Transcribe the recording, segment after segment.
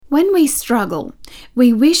When we struggle,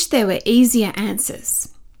 we wish there were easier answers.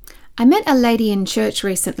 I met a lady in church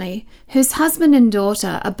recently whose husband and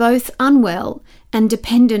daughter are both unwell and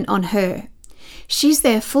dependent on her. She's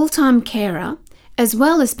their full-time carer, as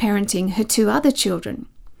well as parenting her 2 other children.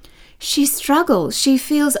 She struggles, she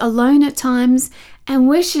feels alone at times, and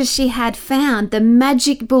wishes she had found the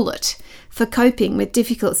magic bullet for coping with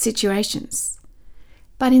difficult situations.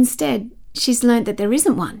 But instead, she's learnt that there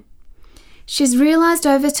isn't one. She's realised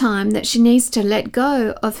over time that she needs to let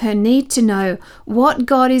go of her need to know what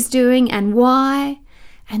God is doing and why,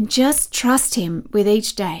 and just trust Him with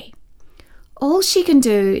each day. All she can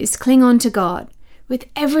do is cling on to God with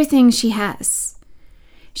everything she has.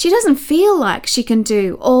 She doesn't feel like she can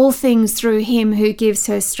do all things through Him who gives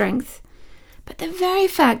her strength. But the very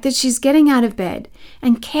fact that she's getting out of bed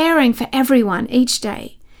and caring for everyone each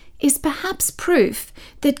day is perhaps proof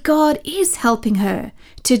that God is helping her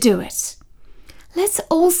to do it. Let's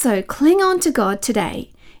also cling on to God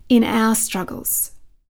today in our struggles.